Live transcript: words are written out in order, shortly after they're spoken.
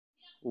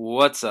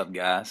What's up,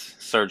 guys?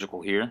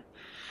 SirGiKaL here,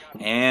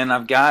 and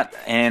I've got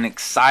an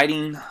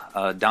exciting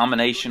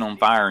domination on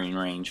firing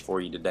range for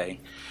you today.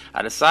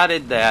 I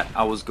decided that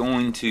I was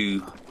going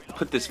to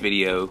put this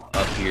video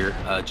up here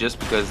just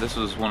because this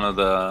was some of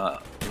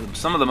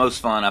the most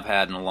fun I've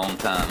had in a long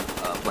time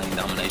playing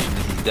domination.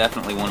 This is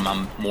definitely one of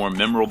my more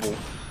memorable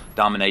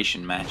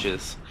domination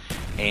matches,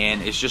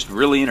 and it's just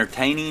really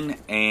entertaining.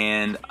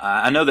 And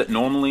I know that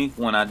normally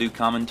when I do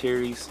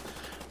commentaries,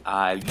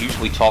 I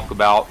usually talk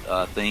about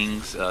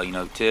things,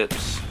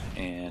 tips,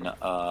 and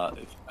I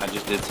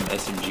just did some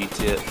SMG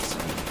tips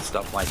and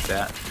stuff like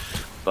that.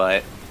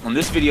 But on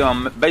this video,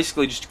 I'm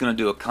basically just going to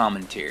do a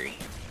commentary.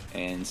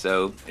 And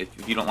so,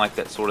 if you don't like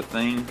that sort of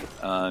thing,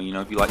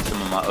 if you like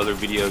some of my other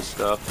video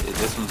stuff,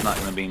 this one's not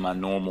going to be my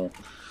normal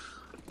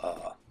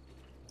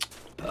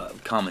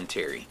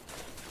commentary.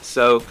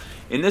 So,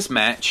 in this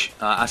match,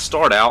 I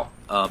start out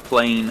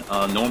playing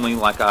normally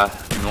like I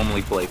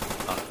normally play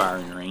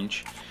firing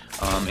range.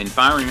 And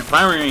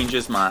firing range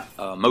is my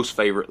most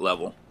favorite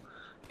level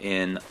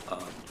in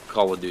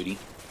Call of Duty.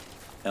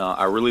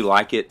 I really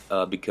like it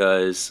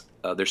because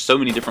there's so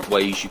many different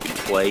ways you can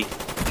play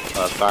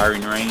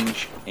firing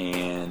range,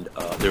 and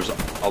there's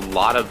a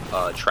lot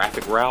of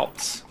traffic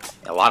routes,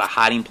 a lot of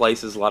hiding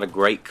places, a lot of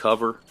great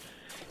cover,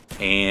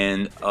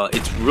 and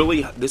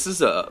this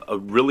is a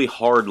really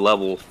hard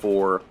level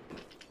for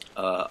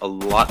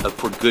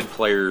for good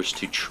players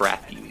to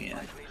trap you in.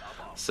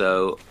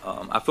 So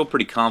I feel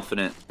pretty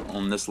confident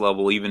on this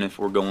level, even if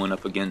we're going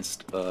up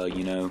against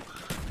a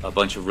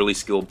bunch of really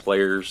skilled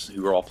players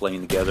who are all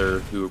playing together,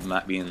 who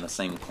might be in the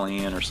same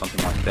clan or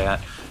something like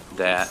that.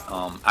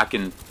 I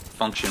can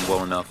function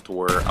well enough to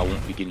where I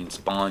won't be getting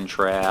spawn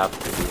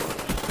trapped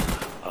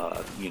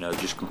or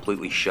just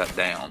completely shut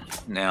down.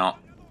 Now,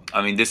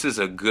 I mean, this is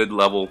a good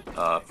level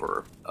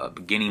for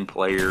beginning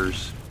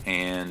players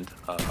and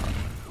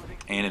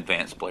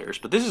advanced players,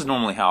 but this is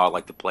normally how I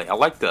like to play. I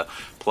like to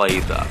play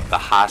the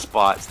high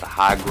spots, the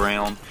high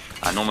ground.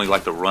 I normally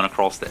like to run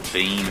across that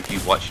beam. If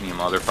you've watched any of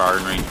my other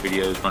firing range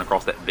videos, run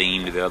across that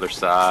beam to the other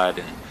side,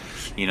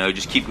 and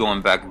just keep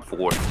going back and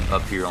forth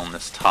up here on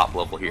this top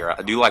level here.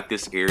 I do like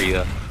this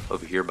area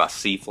over here by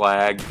C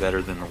flag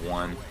better than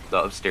the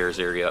upstairs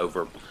area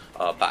over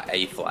by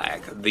A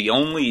flag. The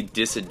only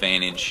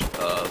disadvantage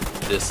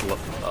of this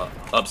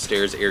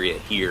upstairs area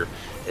here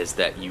is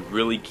that you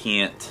really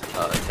can't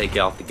take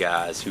out the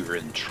guys who are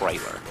in the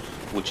trailer,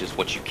 which is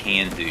what you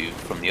can do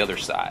from the other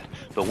side.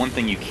 But one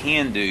thing you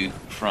can do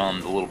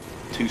from the little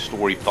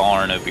two-story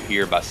barn over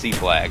here by C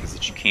flag is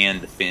that you can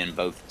defend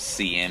both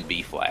C and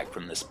B flag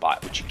from this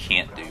spot, which you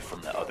can't do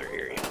from the other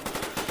area.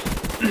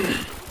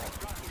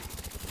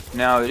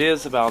 Now, it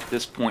is about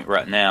this point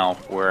right now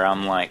where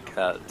I'm like,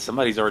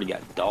 somebody's already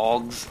got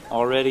dogs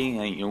already,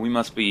 and we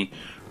must be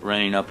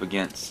running up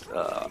against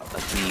a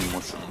team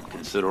with some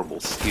considerable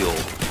skill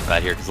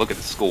right here. Because look at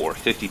the score,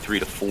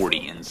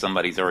 53-40, and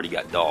somebody's already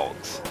got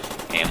dogs,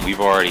 and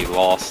we've already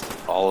lost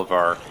all of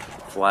our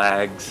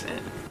flags and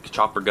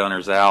chopper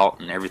gunners out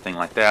and everything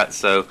like that.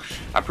 So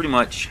I pretty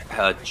much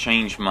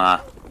changed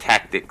my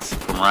tactics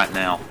from right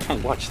now.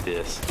 Watch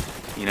this.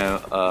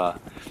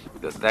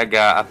 That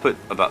guy, I put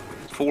about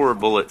 4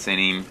 bullets in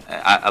him.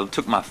 I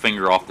took my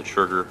finger off the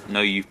trigger. I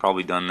know you've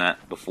probably done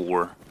that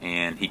before,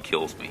 and he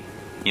kills me.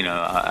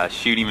 I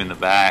shoot him in the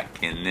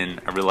back, and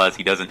then I realize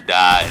he doesn't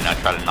die, and I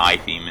try to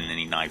knife him, and then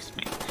he knifes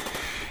me.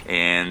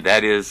 And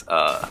that is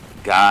a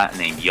guy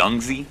named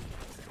Youngzy,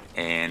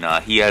 and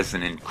he has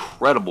an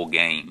incredible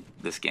game,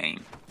 this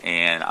game.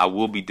 And I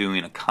will be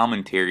doing a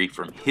commentary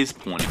from his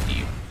point of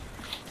view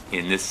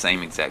in this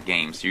same exact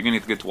game. So you're going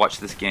to get to watch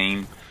this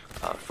game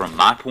from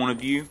my point of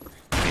view,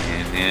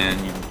 and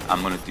then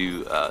I'm going to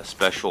do a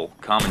special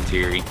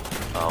commentary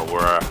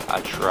where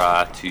I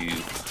try to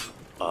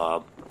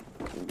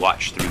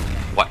watch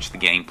the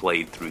game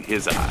played through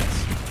his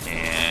eyes,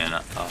 and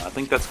I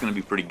think that's going to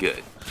be pretty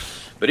good.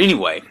 But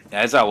anyway,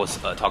 as I was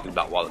talking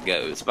about a while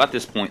ago, it's about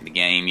this point in the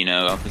game.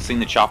 I've seen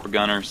the chopper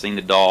gunner, seen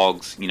the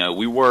dogs.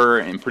 We were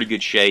in pretty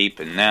good shape,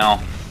 and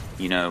now,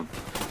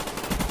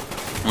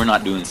 we're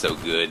not doing so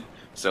good.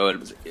 So it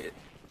was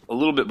a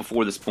little bit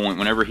before this point,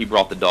 whenever he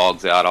brought the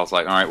dogs out, I was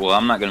like, all right, well,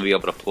 I'm not going to be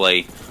able to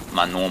play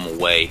my normal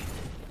way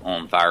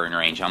on firing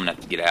range. I'm going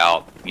to have to get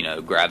out,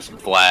 grab some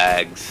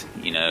flags.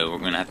 We're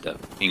going to have to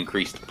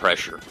increase the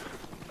pressure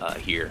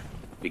here,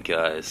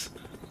 because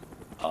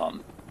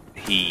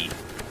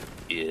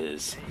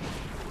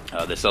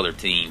this other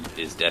team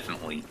is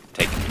definitely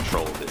taking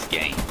control of this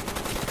game.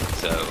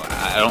 So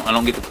I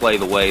don't get to play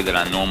the way that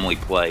I normally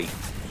play,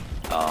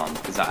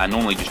 because I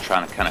normally just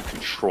try to kind of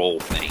control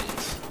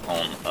things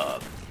on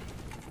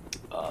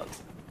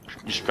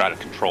just try to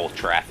control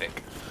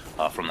traffic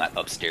from that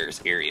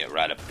upstairs area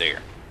right up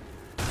there.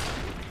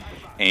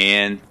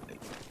 And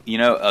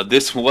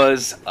this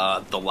was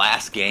the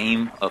last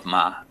game of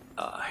my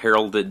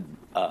heralded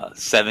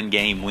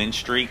 7-game win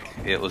streak.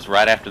 It was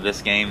right after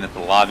this game that the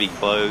lobby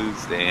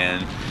closed,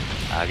 and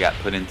I got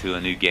put into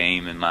a new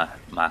game, and my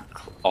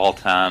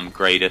all-time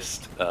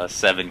greatest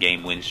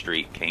 7-game win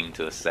streak came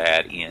to a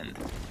sad end.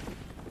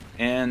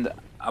 And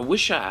I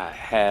wish I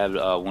had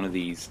one of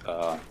these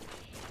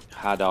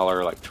high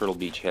dollar like Turtle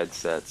Beach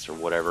headsets or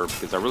whatever,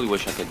 because I really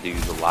wish I could do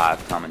the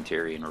live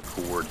commentary and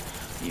record,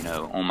 you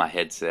know, on my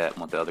headset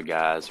and what the other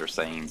guys are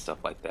saying,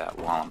 stuff like that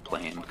while I'm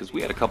playing. Because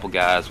we had a couple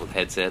guys with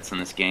headsets in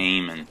this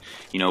game, and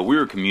you know, we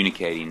were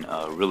communicating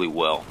really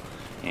well.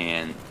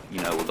 And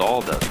you know, with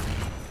all the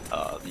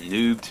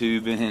noob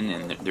tubing,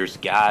 and there's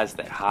guys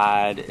that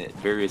hide at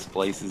various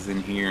places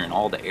in here, and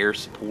all the air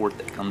support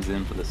that comes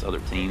in for this other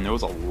team, there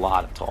was a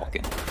lot of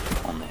talking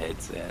on the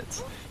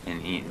headsets.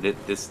 And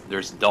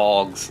there's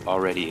dogs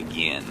already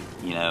again.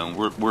 You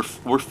know,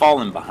 we're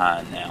falling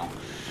behind now,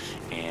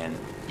 and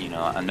you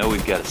know, I know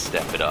we've got to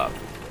step it up.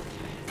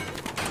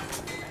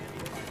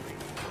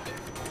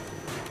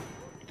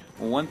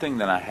 Well, one thing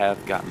that I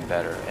have gotten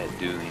better at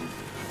doing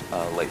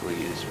lately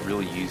is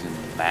really using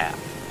the map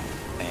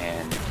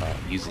and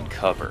using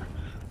cover.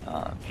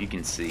 If you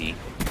can see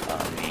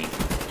me in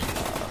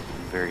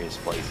various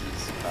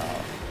places,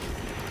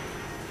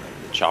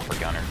 the chopper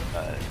gunner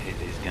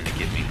is going to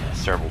get me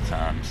several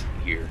times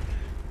here,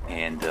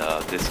 and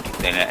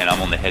and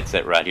I'm on the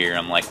headset right here.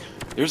 I'm like,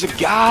 there's a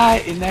guy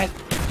in that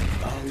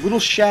little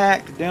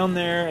shack down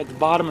there at the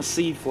bottom of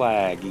C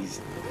flag. He's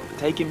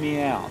taking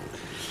me out.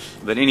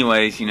 But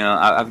anyways, you know,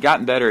 I've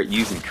gotten better at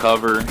using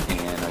cover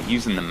and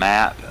using the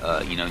map,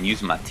 you know, and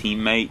using my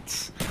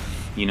teammates.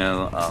 You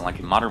know, like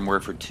in Modern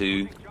Warfare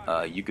 2,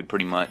 you could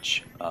pretty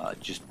much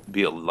just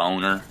be a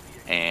loner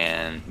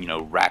and, you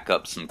know, rack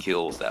up some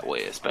kills that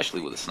way,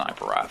 especially with a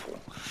sniper rifle.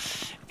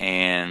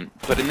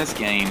 But in this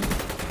game,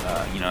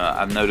 you know,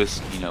 I've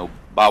noticed, you know,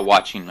 by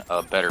watching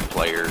better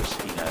players,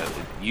 you know,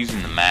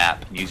 using the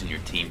map, using your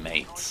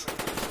teammates,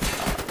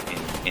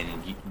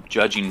 and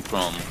judging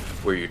from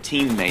where your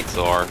teammates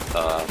are,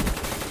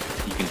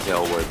 you can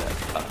tell where the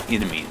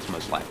enemy is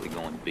most likely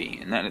going to be,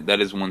 and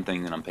that is one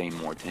thing that I'm paying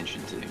more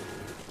attention to.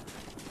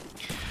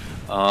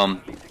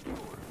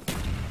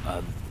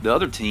 The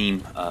other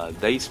team,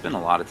 they spend a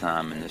lot of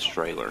time in this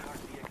trailer,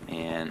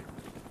 and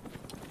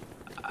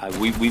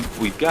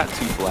we've got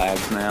 2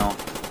 flags now,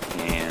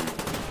 and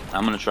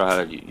I'm gonna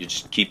try to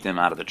just keep them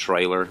out of the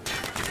trailer,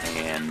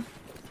 and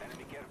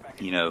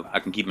you know, I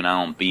can keep an eye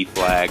on B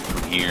flag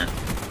from here.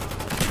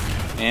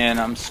 And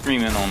I'm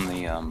screaming on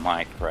the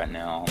mic right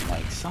now. I'm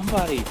like,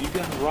 somebody, if you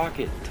got a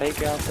rocket,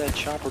 take out that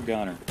chopper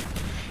gunner.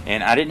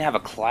 And I didn't have a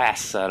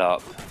class set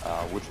up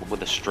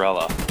with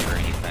Estrella or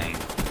anything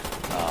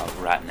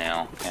right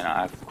now, and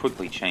I've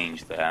quickly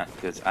changed that,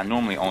 because I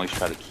normally always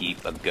try to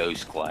keep a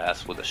ghost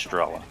class with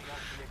Estrella,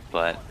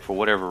 but for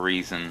whatever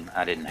reason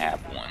I didn't have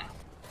one,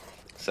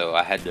 so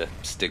I had to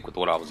stick with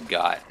what I was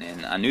got.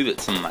 And I knew that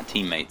some of my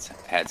teammates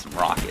had some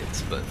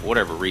rockets, but for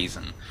whatever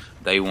reason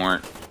they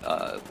weren't.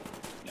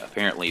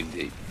 Apparently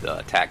the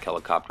attack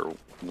helicopter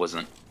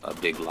wasn't a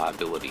big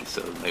liability,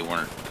 so they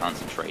weren't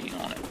concentrating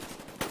on it.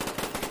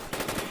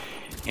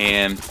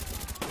 And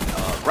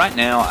right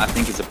now I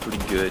think it's a pretty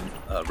good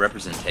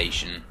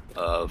representation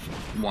of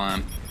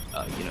why,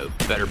 you know,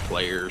 better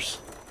players,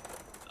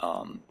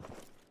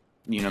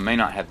 you know, may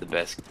not have the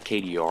best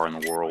KDR in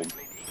the world.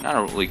 And I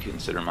don't really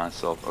consider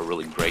myself a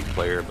really great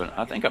player, but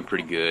I think I'm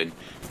pretty good.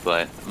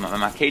 But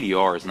my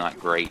KDR is not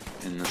great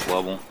in this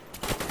level.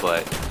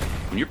 But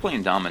when you're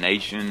playing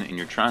Domination and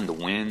you're trying to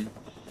win,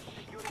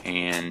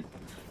 and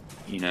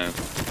you know,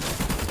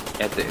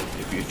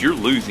 if you're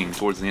losing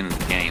towards the end of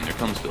the game, there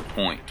comes to a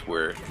point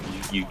where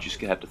you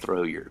just have to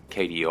throw your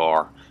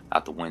KDR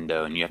out the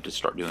window, and you have to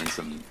start doing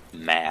some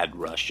mad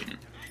rushing.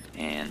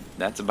 And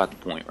that's about the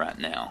point right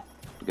now,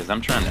 because I'm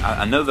trying to,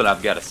 I know that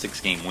I've got a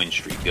 6-game win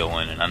streak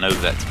going, and I know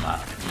that's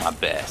my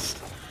best.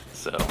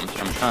 So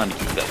I'm trying to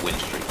keep that win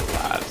streak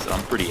alive. So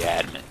I'm pretty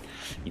adamant,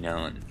 you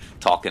know, and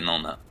talking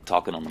on the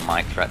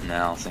mic right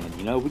now, saying,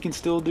 you know, we can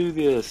still do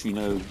this. You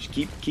know, just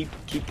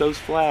keep those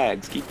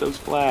flags, keep those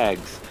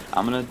flags.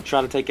 I'm gonna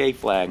try to take a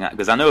flag,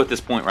 because I know at this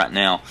point right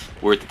now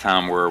we're at the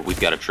time where we've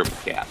got a triple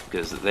cap,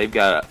 because they've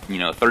got a, you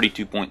know, a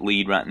 32-point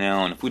lead right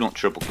now, and if we don't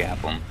triple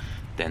cap them,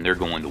 then they're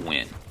going to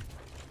win.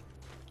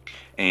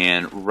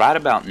 And right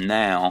about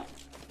now,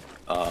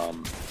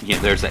 you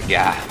know, there's that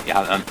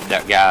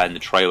guy in the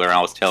trailer.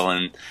 I was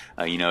telling,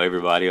 you know,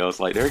 everybody, I was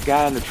like, there's a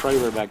guy in the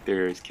trailer back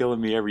there. He's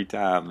killing me every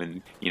time.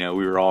 And, you know,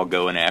 we were all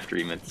going after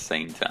him at the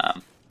same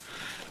time.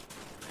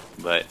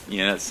 But,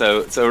 you know,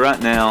 so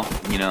right now,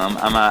 you know,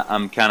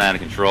 I'm kind of out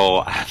of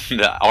control.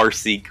 The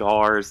RC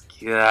cars,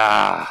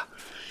 yeah,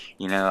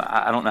 you know,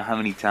 I don't know how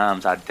many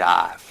times I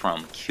die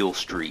from kill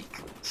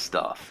streak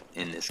stuff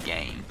in this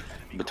game.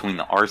 Between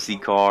the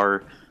RC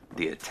car,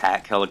 the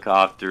attack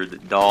helicopter, the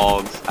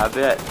dogs, I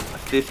bet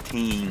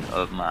 15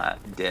 of my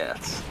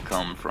deaths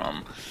come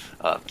from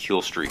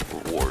kill streak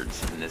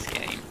rewards in this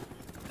game.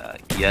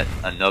 Yet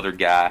another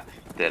guy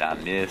that I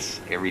miss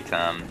every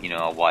time, you know,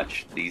 I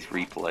watch these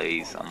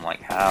replays. I'm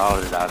like,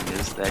 how did I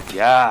miss that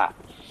guy?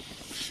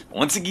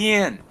 Once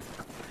again.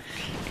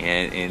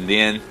 And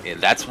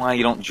that's why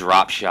you don't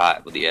drop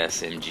shot with the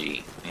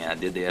SMG. Yeah, I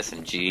did the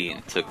SMG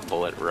and took a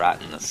bullet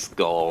right in the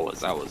skull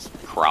as I was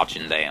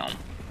crouching down.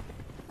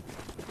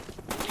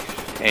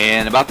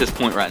 And about this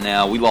point right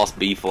now, we lost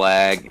B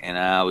flag, and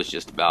I was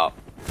just about,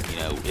 you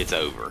know, it's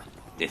over.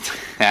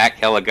 That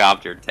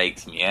helicopter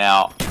takes me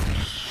out,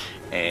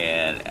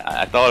 and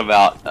I thought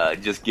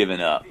about just giving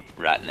up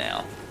right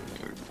now.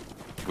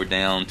 We're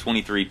down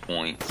 23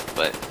 points,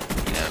 but,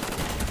 you know,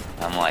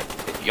 I'm like,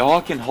 if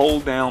y'all can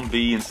hold down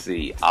B and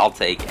C, I'll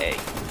take A.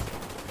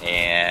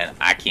 And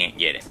I can't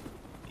get it.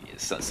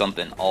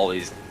 Something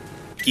always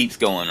keeps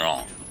going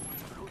wrong.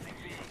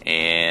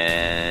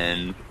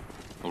 And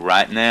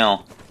right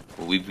now,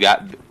 we've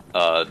got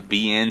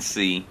B and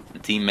C. The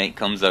teammate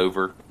comes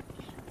over,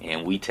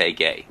 and we take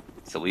A.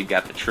 So we've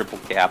got the triple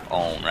cap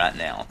on right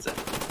now. It's an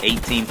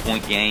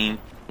 18-point game,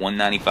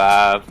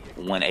 195,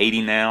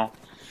 180 now.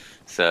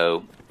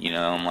 So, you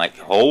know, I'm like,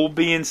 hold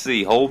B and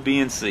C, hold B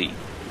and C.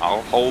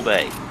 I'll hold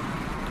A.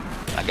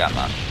 I got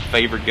my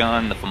favorite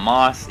gun, the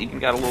FAMAS. Even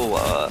got a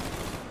little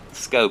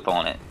scope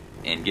on it,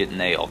 and get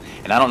nailed.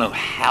 And I don't know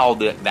how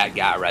that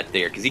guy right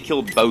there, because he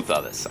killed both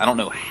of us. I don't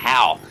know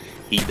how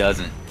he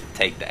doesn't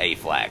take the A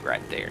flag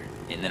right there.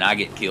 And then I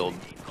get killed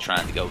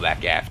trying to go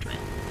back after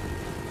him.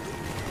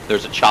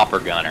 There's a chopper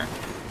gunner.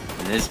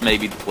 And this may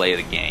be the play of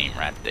the game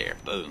right there.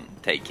 Boom.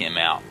 Take him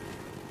out.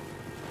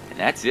 And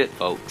that's it,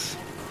 folks.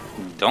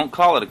 Don't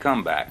call it a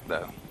comeback,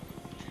 though.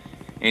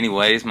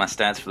 Anyways, my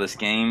stats for this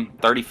game,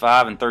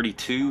 35 and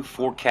 32,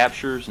 4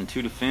 captures and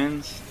 2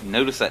 defends.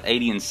 Notice that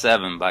 80 and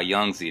 7 by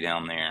Youngzy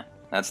down there.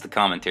 That's the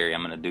commentary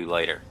I'm going to do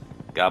later.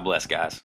 God bless, guys.